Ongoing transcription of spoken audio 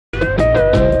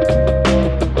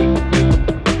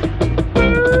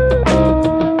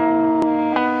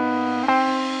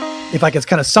if I could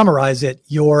kind of summarize it,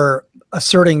 you're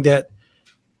asserting that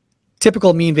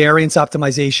typical mean variance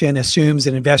optimization assumes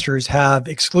that investors have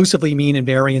exclusively mean and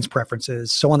variance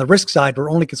preferences. So on the risk side,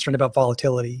 we're only concerned about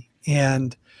volatility.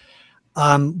 And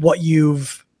what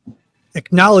you've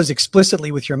acknowledged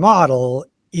explicitly with your model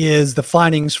is the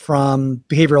findings from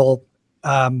behavioral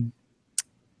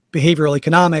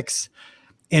economics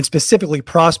and specifically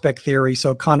prospect theory.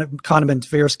 So Kahneman,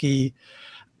 Tversky,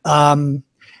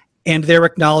 and their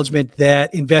acknowledgement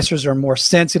that investors are more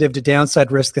sensitive to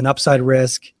downside risk than upside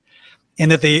risk,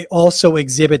 and that they also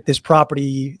exhibit this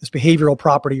property, this behavioral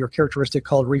property or characteristic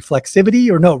called reflexivity,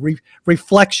 or no,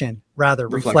 reflection,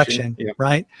 yeah.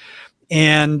 right?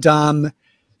 And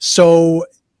so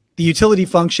the utility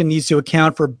function needs to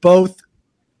account for both,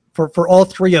 for all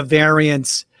three of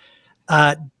variance,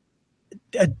 a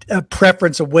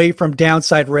preference away from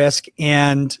downside risk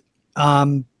and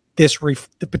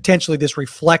potentially this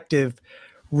reflective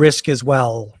risk as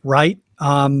well, right?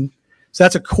 So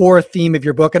that's a core theme of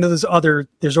your book. I know there's other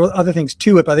things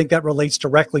to it, but I think that relates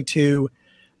directly to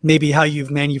maybe how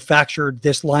you've manufactured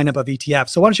this lineup of ETFs.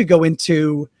 So why don't you go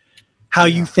into how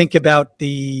you think about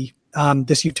the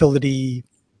this utility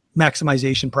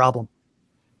maximization problem?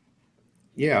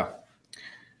 Yeah.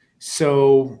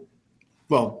 So,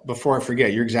 well, before I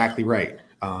forget, you're exactly right.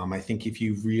 I think if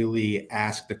you really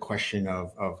ask the question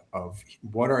of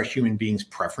what are human beings'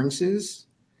 preferences,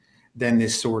 then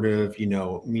this sort of,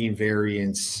 mean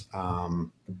variance,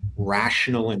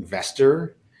 rational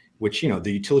investor, which,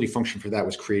 the utility function for that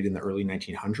was created in the early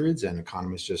 1900s and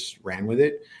economists just ran with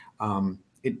it.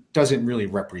 It doesn't really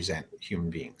represent human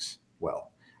beings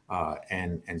well.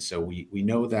 And so we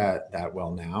know that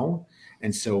well now.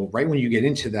 And so right when you get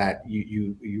into that,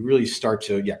 you really start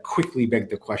to quickly beg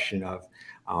the question of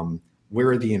where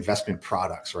are the investment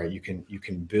products, right? You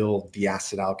can build the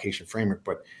asset allocation framework,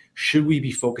 but should we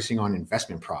be focusing on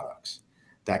investment products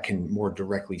that can more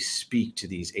directly speak to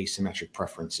these asymmetric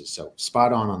preferences? So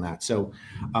spot on that. So,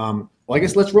 well, I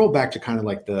guess let's roll back to kind of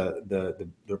like the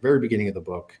very beginning of the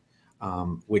book,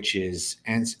 which is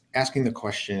asking the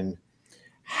question,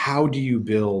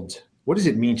 what does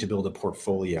it mean to build a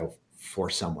portfolio for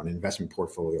someone, an investment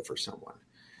portfolio for someone?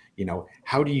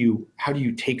 How do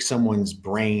you take someone's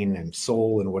brain and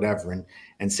soul and whatever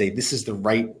and say, this is the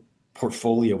right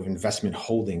portfolio of investment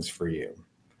holdings for you?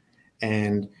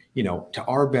 And, to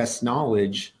our best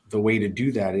knowledge, the way to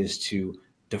do that is to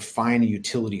define a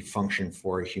utility function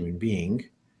for a human being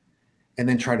and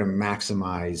then try to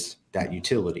maximize that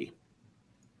utility.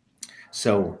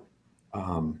 So,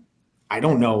 I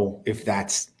don't know if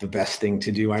that's the best thing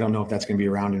to do. I don't know if that's going to be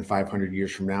around in 500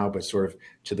 years from now, but sort of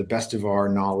to the best of our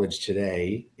knowledge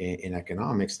today in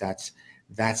economics,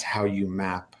 that's how you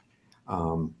map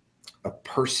a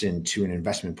person to an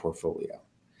investment portfolio.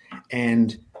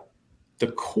 And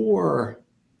the core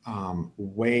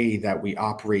way that we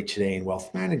operate today in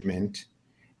wealth management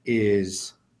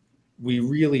is we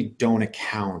really don't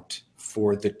account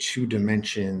for the two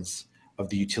dimensions of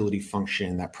the utility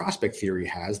function that prospect theory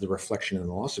has, the reflection and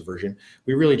the loss aversion.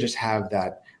 We really just have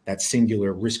that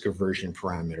singular risk aversion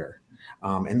parameter.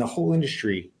 And the whole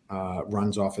industry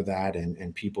runs off of that,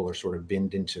 and people are sort of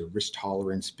binned into risk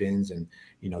tolerance bins, and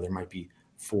there might be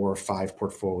 4 or 5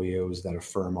 portfolios that a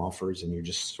firm offers, and you're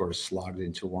just sort of slotted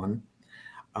into one.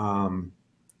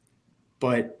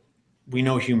 But we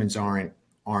know humans aren't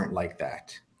like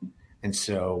that. And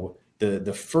so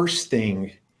the first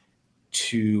thing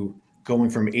to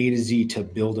going from A to Z to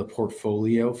build a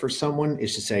portfolio for someone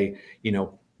is to say,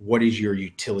 what is your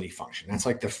utility function? That's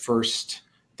like the first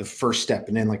step.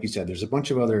 And then, like you said, there's a bunch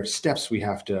of other steps we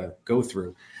have to go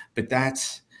through, but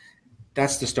that's the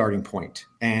starting point.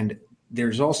 And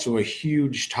there's also a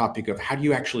huge topic of how do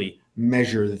you actually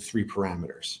measure the 3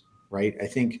 parameters, right? I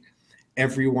think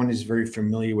everyone is very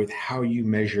familiar with how you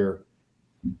measure.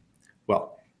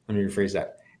 Well, let me rephrase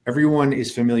that. Everyone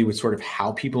is familiar with sort of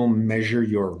how people measure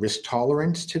your risk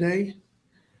tolerance today,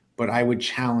 but I would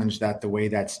challenge that the way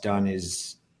that's done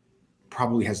is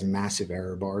probably has massive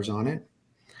error bars on it.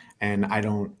 And I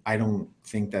don't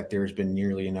think that there's been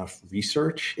nearly enough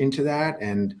research into that.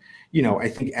 And, I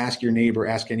think ask your neighbor,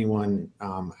 ask anyone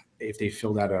if they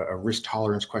filled out a risk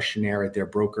tolerance questionnaire at their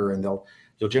broker, and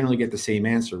you'll generally get the same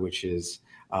answer, which is,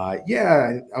 I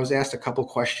was asked a couple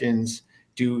questions.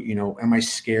 Am I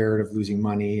scared of losing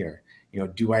money, or,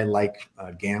 do I like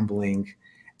gambling?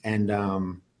 And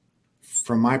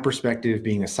from my perspective,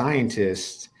 being a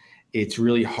scientist, it's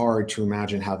really hard to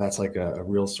imagine how that's like a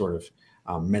real sort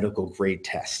of medical grade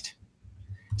test.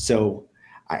 So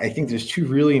I think there's 2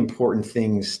 really important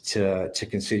things to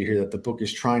consider here that the book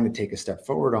is trying to take a step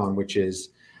forward on, which is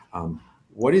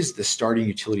what is the starting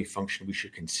utility function we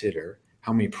should consider?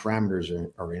 How many parameters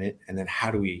are in it? And then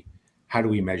how do we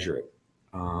measure it?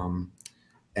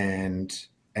 And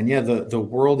yeah, the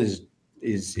world is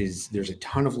there's a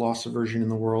ton of loss aversion in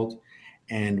the world.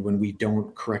 And when we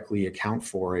don't correctly account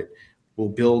for it, we'll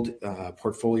build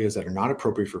portfolios that are not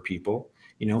appropriate for people.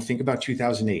 Think about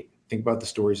 2008. Think about the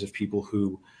stories of people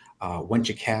who went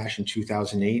to cash in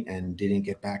 2008 and didn't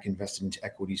get back invested into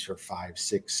equities for 5,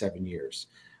 6, 7 years.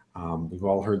 We've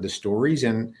all heard the stories.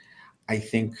 And I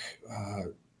think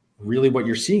really what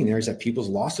you're seeing there is that people's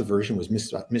loss aversion was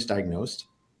misdiagnosed,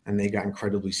 and they got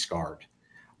incredibly scarred.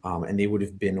 And they would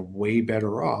have been way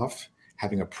better off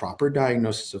having a proper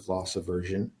diagnosis of loss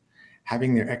aversion,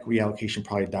 having their equity allocation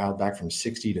probably dialed back from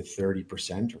 60 to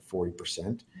 30% or 40%,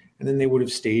 and then they would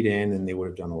have stayed in and they would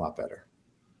have done a lot better.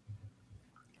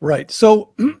 Right.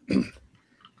 So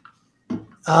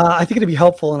I think it'd be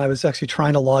helpful, and I was actually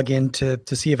trying to log in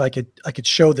to see if I could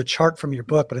show the chart from your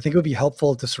book, but I think it would be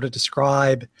helpful to sort of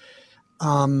describe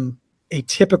a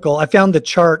typical. I found the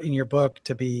chart in your book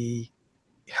to be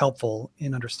helpful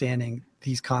in understanding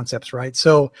these concepts, right?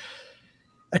 So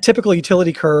a typical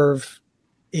utility curve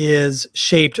is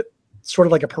shaped sort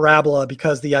of like a parabola,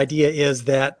 because the idea is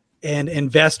that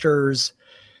the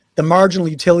marginal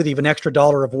utility of an extra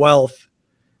dollar of wealth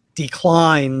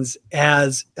declines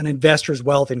as an investor's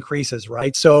wealth increases,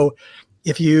 right? So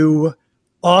if you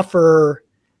offer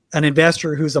an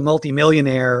investor who's a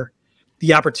multimillionaire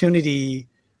the opportunity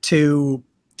to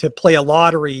play a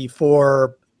lottery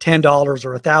for $10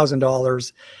 or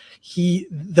 $1,000,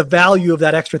 the value of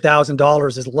that extra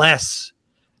 $1,000 is less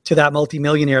to that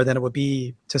multimillionaire than it would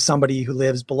be to somebody who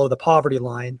lives below the poverty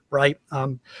line, right?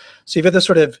 So you've got this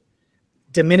sort of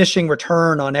diminishing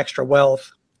return on extra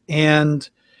wealth. And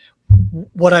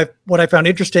what I found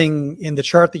interesting in the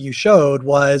chart that you showed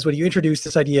was when you introduced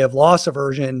this idea of loss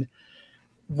aversion,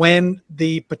 when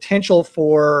the potential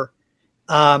for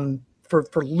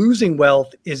losing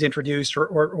wealth is introduced,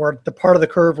 or the part of the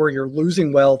curve where you're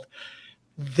losing wealth,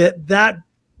 that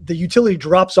the utility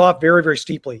drops off very, very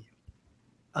steeply,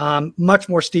 much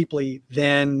more steeply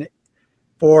than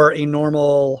for a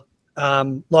normal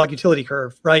log utility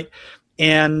curve, right?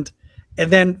 And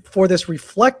then for this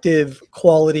reflective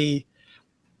quality,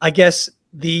 I guess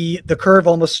the curve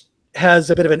almost has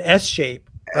a bit of an S shape,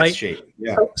 right? S shape,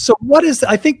 yeah. So what is?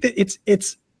 I think that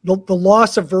it's the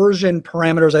loss aversion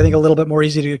parameters. I think a little bit more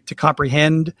easy to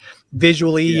comprehend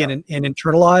visually and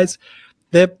internalize.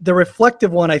 The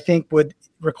reflective one, I think,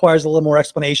 requires a little more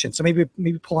explanation. So maybe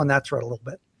pull on that thread a little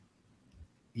bit.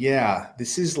 Yeah,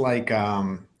 this is like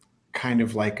kind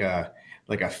of like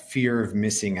a fear of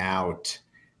missing out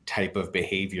type of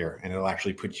behavior, and it'll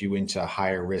actually put you into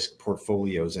higher risk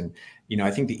portfolios. And I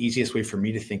think the easiest way for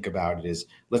me to think about it is,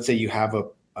 let's say you have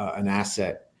an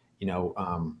asset,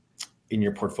 in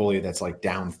your portfolio that's like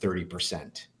down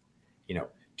 30%.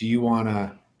 Do you want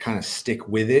to kind of stick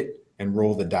with it and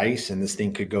roll the dice, and this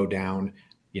thing could go down,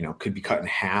 could be cut in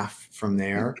half from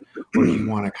there, or do you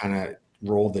want to kind of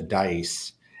roll the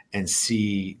dice and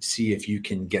see if you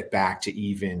can get back to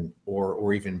even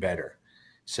or even better?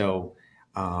 So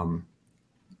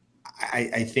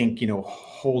I think,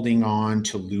 holding on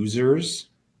to losers,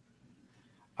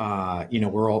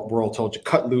 we're all told to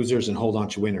cut losers and hold on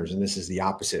to winners. And this is the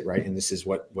opposite, right? And this is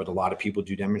what a lot of people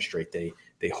do demonstrate. They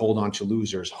hold on to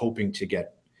losers, hoping to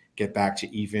get back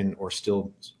to even or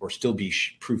still be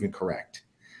proven correct.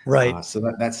 Right. So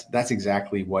that's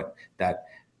exactly what that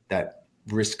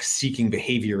risk-seeking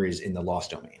behavior is in the loss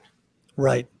domain.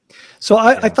 Right. So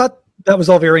I thought that was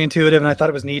all very intuitive, and I thought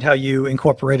it was neat how you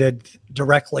incorporated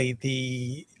directly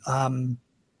the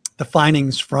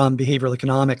findings from behavioral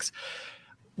economics.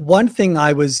 One thing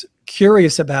I was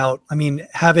curious about,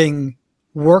 having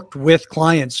worked with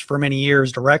clients for many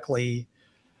years directly,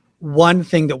 one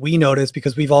thing that we noticed,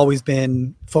 because we've always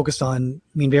been focused on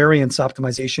mean variance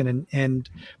optimization and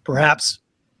perhaps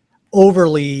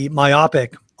overly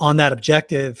myopic on that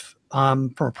objective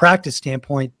from a practice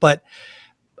standpoint, but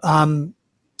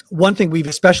one thing we've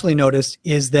especially noticed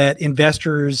is that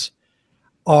investors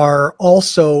are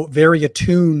also very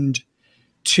attuned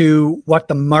to what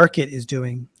the market is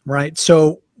doing, right?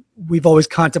 So we've always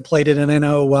contemplated, and I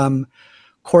know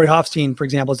Corey Hofstein, for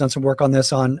example, has done some work on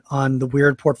this on the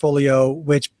Weird portfolio,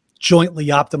 which jointly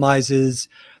optimizes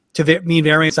to mean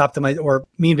variance or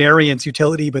mean variance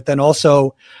utility, but then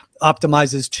also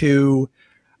optimizes to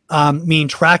mean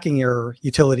tracking error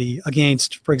utility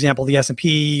against, for example, the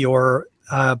S&P or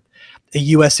a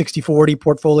US 60/40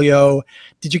 portfolio.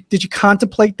 Did you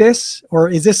contemplate this, or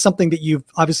is this something that you've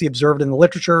obviously observed in the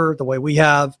literature the way we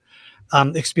have?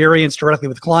 experience directly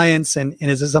with clients? And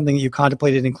is this something that you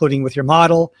contemplated including with your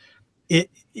model?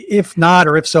 If not,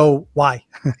 or if so, why?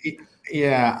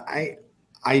 Yeah,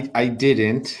 I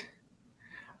didn't.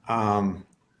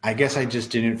 I guess I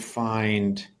just didn't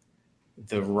find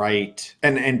the right,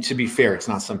 and to be fair, it's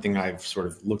not something I've sort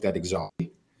of looked at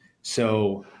exhaustively.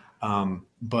 So,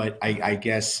 but I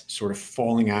guess sort of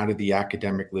falling out of the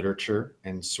academic literature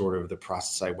and sort of the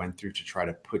process I went through to try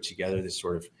to put together this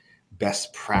sort of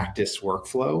best practice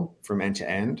workflow from end to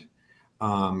end,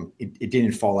 it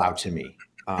didn't fall out to me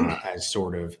as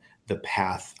sort of the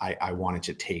path I wanted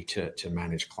to take to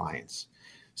manage clients.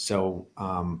 So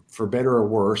for better or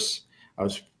worse, I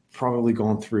was probably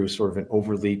going through sort of an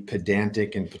overly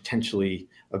pedantic and potentially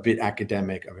a bit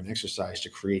academic of an exercise to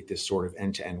create this sort of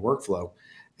end-to-end workflow.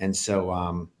 And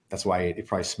so that's why it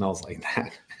probably smells like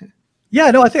that.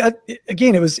 Yeah, no, I think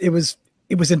again, it was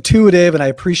intuitive, and I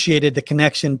appreciated the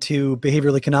connection to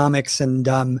behavioral economics. And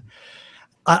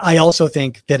I also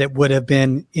think that it would have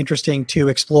been interesting to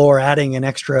explore adding an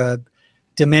extra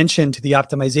dimension to the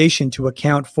optimization to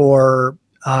account for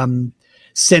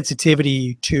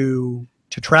sensitivity to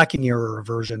tracking error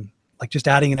aversion, like just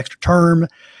adding an extra term.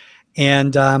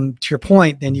 And to your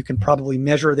point, then you can probably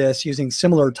measure this using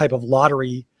similar type of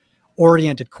lottery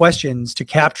oriented questions to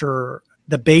capture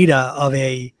the beta of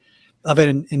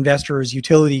an investor's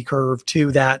utility curve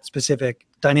to that specific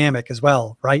dynamic as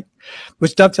well, right?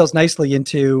 Which dovetails nicely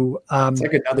into it's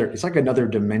like another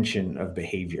dimension of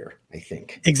behavior, I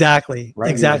think. Exactly.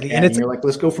 Right? Exactly. You're like,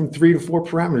 let's go from 3 to 4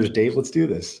 parameters, Dave. Let's do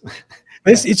this.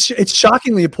 It's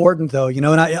shockingly important though, and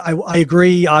I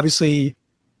agree, obviously,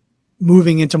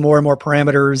 moving into more and more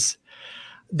parameters,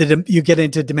 that you get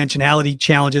into dimensionality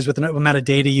challenges with the amount of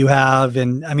data you have.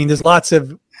 And I mean, there's lots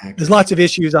of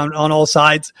issues on all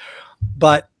sides,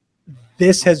 but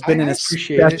this has been an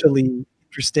especially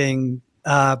interesting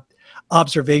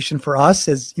observation for us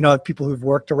as, people who've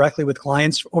worked directly with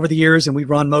clients over the years. And we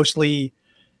run mostly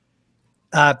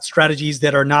strategies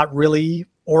that are not really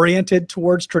oriented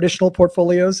towards traditional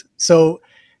portfolios. So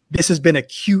this has been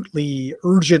acutely,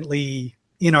 urgently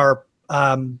in our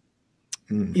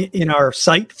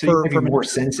sight. So you might be more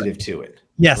sensitive to it.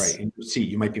 Yes. Right.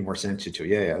 You might be more sensitive to it.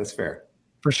 Yeah, that's fair.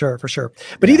 For sure.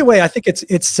 But either way, I think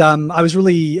it's I was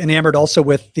really enamored also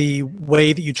with the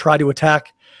way that you try to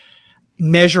attack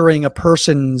measuring a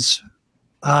person's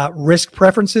risk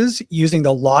preferences using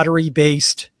the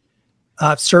lottery-based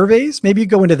surveys. Maybe you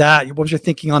go into that. What was your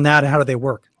thinking on that, and how do they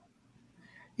work?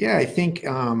 Yeah, I think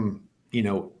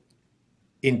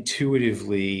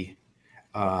intuitively,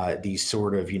 these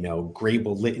sort of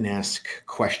Grable-Litton-esque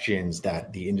questions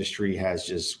that the industry has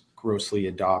just grossly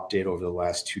adopted over the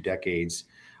last 2 decades,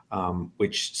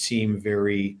 which seem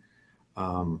very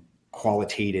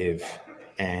qualitative,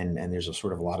 and there's a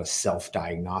sort of a lot of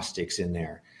self-diagnostics in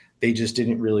there. They just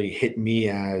didn't really hit me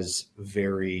as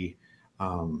very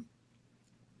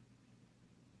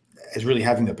as really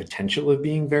having the potential of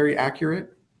being very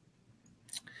accurate.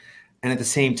 And at the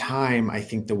same time, I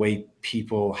think the way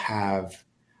people have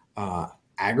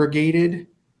aggregated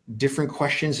different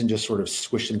questions and just sort of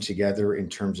squish them together in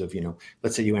terms of,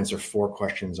 let's say you answer 4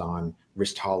 questions on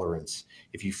risk tolerance.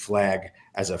 If you flag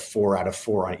as a 4 out of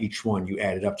 4 on each one, you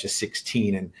add it up to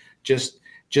 16. And just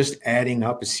adding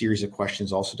up a series of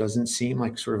questions also doesn't seem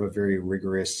like sort of a very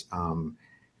rigorous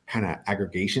kind of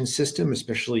aggregation system,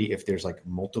 especially if there's like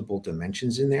multiple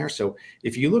dimensions in there. So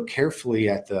if you look carefully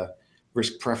at the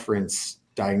risk preference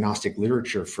diagnostic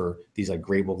literature for these like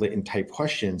Grable-Litton type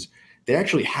questions, they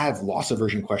actually have loss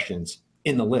aversion questions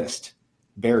in the list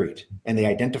buried, and they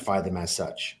identify them as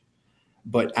such.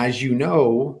 But as you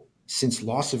know, since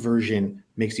loss aversion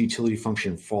makes the utility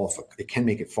function it can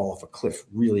make it fall off a cliff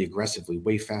really aggressively,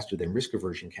 way faster than risk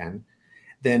aversion can.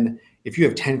 Then if you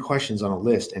have 10 questions on a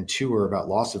list and 2 are about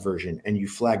loss aversion and you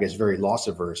flag as very loss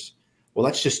averse, well,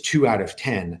 that's just 2 out of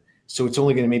 10. So it's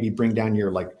only going to maybe bring down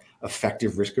your like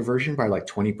effective risk aversion by like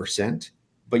 20%.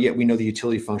 But yet we know the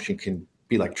utility function can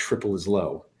be like triple as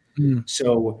low.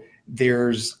 So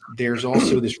there's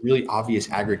also this really obvious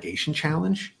aggregation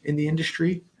challenge in the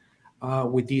industry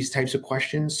with these types of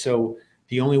questions. So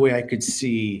the only way I could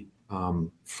see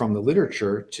from the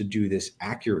literature to do this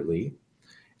accurately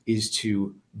is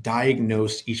to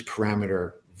diagnose each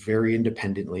parameter very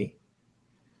independently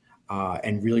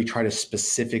and really try to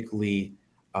specifically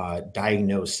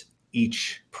diagnose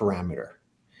each parameter.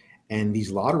 And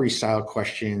these lottery style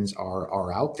questions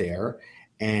are out there,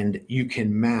 and you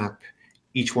can map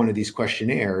each one of these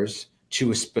questionnaires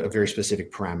to a very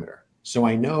specific parameter. So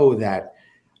I know that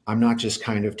I'm not just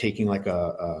kind of taking like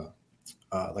a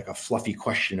fluffy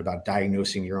question about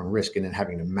diagnosing your own risk and then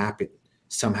having to map it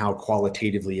somehow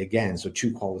qualitatively again, so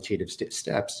two qualitative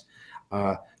steps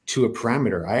to a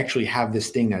parameter. I actually have this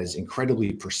thing that is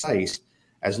incredibly precise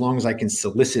as long as I can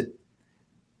solicit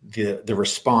the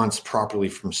response properly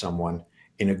from someone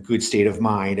in a good state of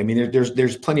mind. I mean,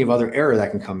 there's plenty of other error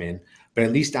that can come in, but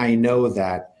at least I know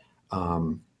that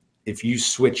if you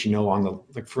switch, on the,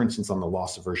 like for instance, on the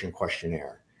loss aversion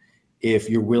questionnaire, if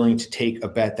you're willing to take a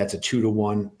bet that's a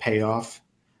 2-to-1 payoff,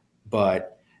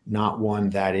 but not one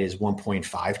that is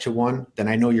 1.5 to 1, then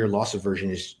I know your loss aversion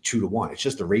is 2-to-1. It's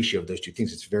just the ratio of those two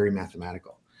things. It's very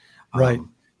mathematical. Right.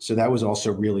 So that was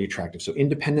also really attractive. So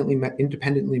independently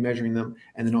measuring them,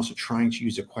 and then also trying to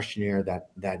use a questionnaire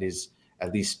that is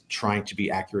at least trying to be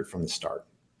accurate from the start.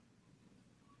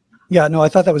 Yeah, no, I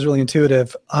thought that was really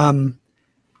intuitive. And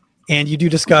you do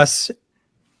discuss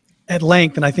at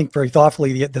length, and I think very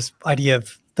thoughtfully, this idea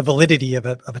of the validity of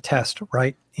a test,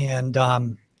 right? And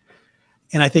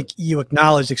I think you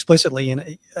acknowledged explicitly,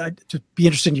 and to be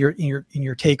interested in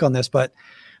your take on this, but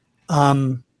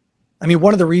I mean,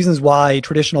 one of the reasons why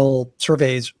traditional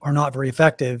surveys are not very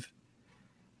effective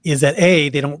is that A,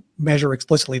 they don't measure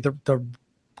explicitly the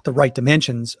right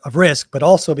dimensions of risk, but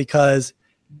also because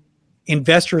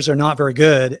investors are not very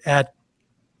good at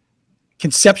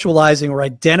conceptualizing or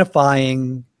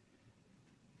identifying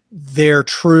their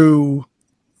true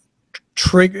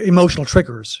emotional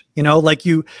triggers. Like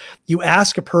you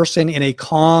ask a person in a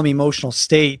calm emotional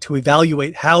state to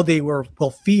evaluate how they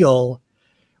will feel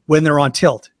when they're on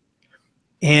tilt.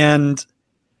 And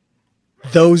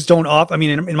those don't I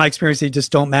mean, in my experience, they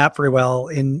just don't map very well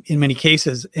in many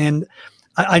cases. And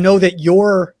I know that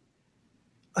your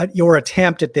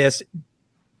attempt at this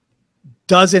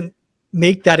doesn't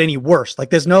make that any worse.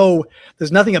 Like there's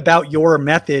nothing about your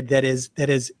method that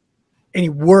is any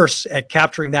worse at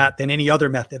capturing that than any other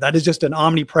method. That is just an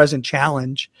omnipresent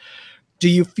challenge. Do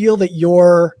you feel that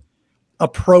your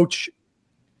approach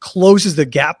closes the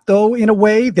gap, though, in a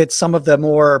way that some of the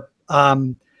more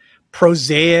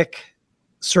prosaic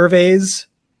surveys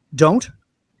don't?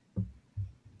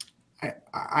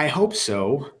 I hope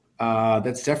so.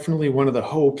 That's definitely one of the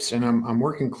hopes, and I'm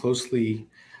working closely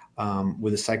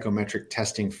with a psychometric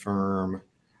testing firm,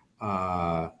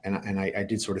 and I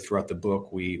did sort of throughout the book.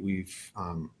 We've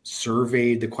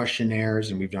surveyed the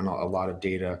questionnaires, and we've done a lot of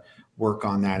data work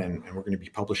on that, and we're going to be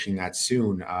publishing that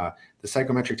soon. The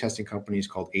psychometric testing company is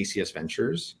called ACS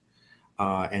Ventures.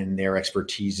 And their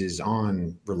expertise is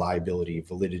on reliability,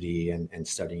 validity, and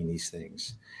studying these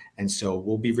things. And so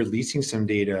we'll be releasing some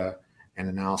data and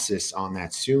analysis on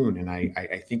that soon. And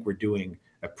I think we're doing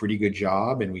a pretty good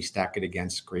job, and we stack it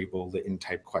against Grable-Litton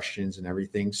type questions and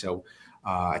everything. So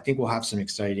I think we'll have some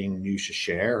exciting news to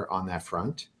share on that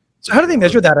front. So how do they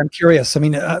measure that? I'm curious. I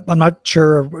mean, I'm not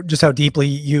sure just how deeply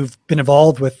you've been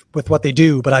involved with what they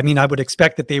do, but I mean, I would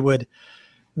expect that they would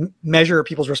measure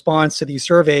people's response to these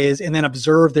surveys and then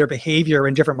observe their behavior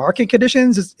in different market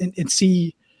conditions and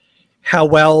see how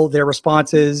well their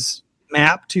responses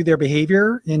map to their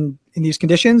behavior in these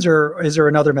conditions, or is there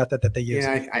another method that they use?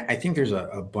 Yeah, I think there's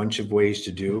a bunch of ways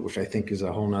to do it, which I think is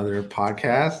a whole nother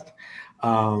podcast.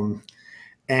 And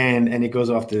it goes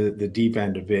off the deep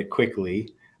end a bit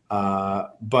quickly.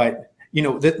 But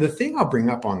the thing I'll bring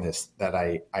up on this that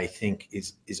I think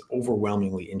is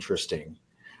overwhelmingly interesting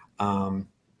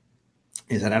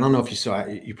is that I don't know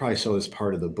if you probably saw this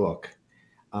part of the book.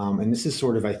 And this is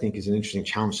sort of, I think, is an interesting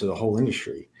challenge to the whole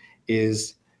industry,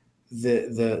 is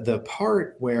the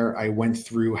part where I went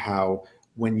through how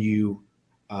when you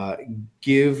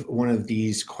give one of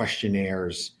these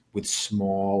questionnaires with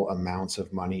small amounts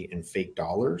of money and fake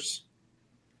dollars,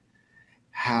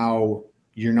 how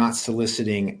you're not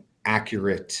soliciting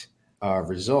accurate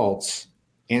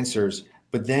answers.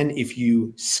 But then if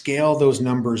you scale those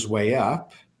numbers way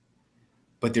up,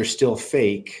 but they're still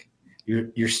fake,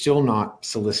 you're still not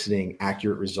soliciting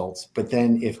accurate results. But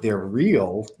then if they're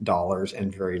real dollars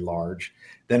and very large,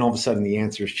 then all of a sudden the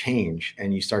answers change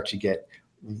and you start to get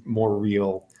more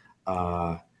real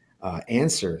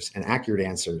answers and accurate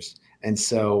answers. And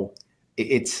so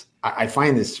I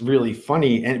find this really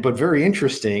funny but very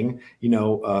interesting.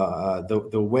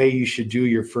 The way you should do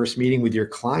your first meeting with your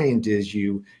client is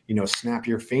you snap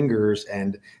your fingers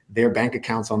and their bank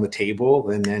account's on the table,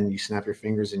 and then you snap your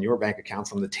fingers and your bank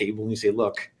account's on the table, and you say,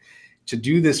 look, to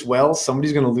do this well,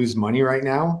 somebody's going to lose money right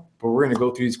now, but we're going to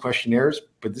go through these questionnaires,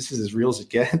 but this is as real as it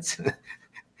gets.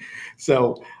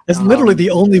 So it's literally the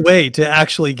only way to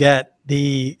actually get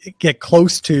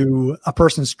close to a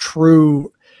person's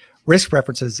true risk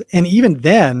preferences. And even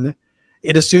then,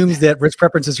 it assumes that risk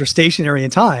preferences are stationary in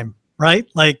time, right?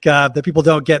 Like that people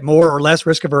don't get more or less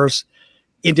risk averse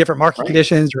in different market Right.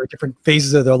 conditions or different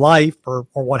phases of their life or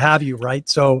what have you, right?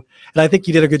 So, and I think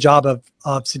you did a good job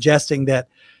of suggesting that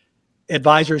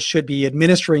advisors should be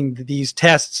administering these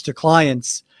tests to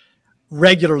clients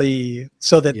regularly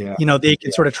so that, Yeah. they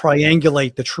can sort of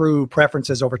triangulate the true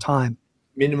preferences over time.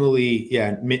 Minimally,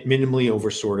 yeah, minimally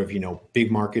over sort of,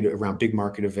 big market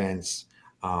events,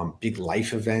 big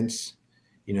life events,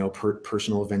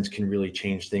 personal events can really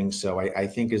change things. So I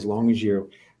think as long as you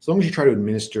try to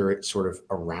administer it sort of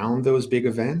around those big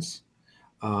events,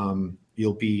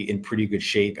 you'll be in pretty good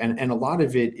shape. And a lot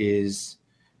of it is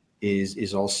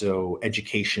also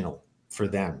educational for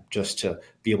them, just to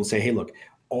be able to say, hey, look,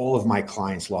 all of my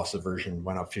clients' loss aversion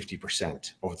went up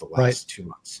 50% over the Right. last 2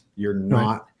 months. You're Right.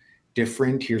 not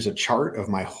different. Here's a chart of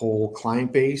my whole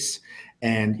client base.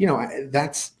 And,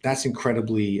 that's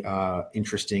incredibly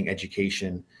interesting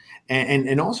education.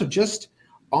 And also just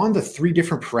on the 3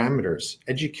 different parameters,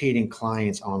 educating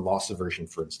clients on loss aversion,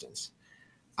 for instance.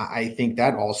 I think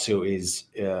that also is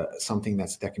something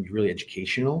that can be really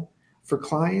educational for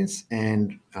clients.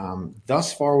 And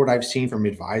thus far, what I've seen from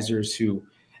advisors who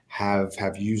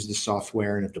have used the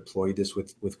software and have deployed this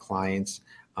with clients,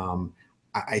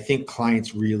 I think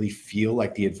clients really feel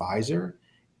like the advisor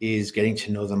is getting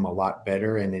to know them a lot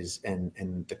better, and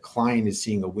the client is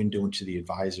seeing a window into the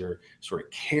advisor sort of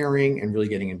caring and really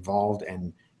getting involved,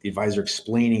 and the advisor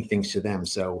explaining things to them.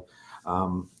 So,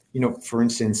 for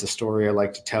instance, a story I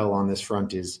like to tell on this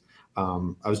front is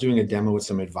I was doing a demo with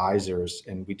some advisors,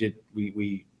 and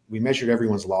we measured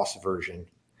everyone's loss aversion,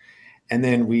 and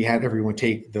then we had everyone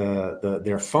take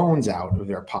their phones out of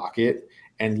their pocket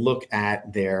and look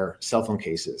at their cell phone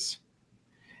cases.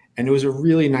 And it was a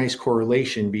really nice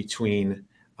correlation between,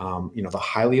 the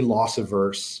highly loss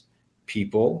averse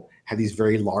people had these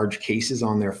very large cases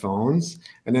on their phones,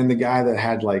 and then the guy that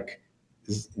had like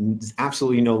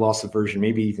absolutely no loss aversion,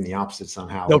 maybe even the opposite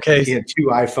somehow. No case. He had 2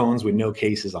 iPhones with no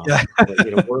cases on them.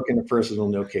 Work in a personal,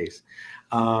 no case.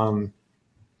 And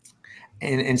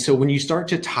so when you start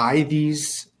to tie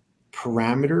these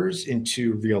parameters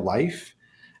into real life,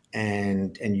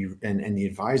 and the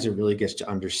advisor really gets to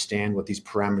understand what these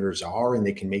parameters are, and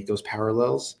they can make those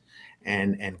parallels,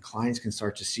 and clients can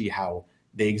start to see how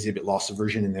they exhibit loss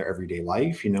aversion in their everyday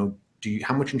life.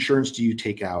 How much insurance do you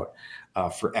take out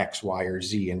for X, Y, or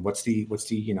Z, and what's the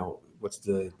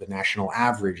national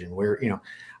average, and where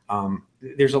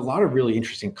there's a lot of really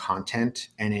interesting content,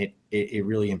 and it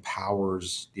really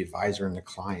empowers the advisor and the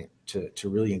client to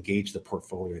really engage the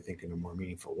portfolio, I think, in a more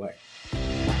meaningful way.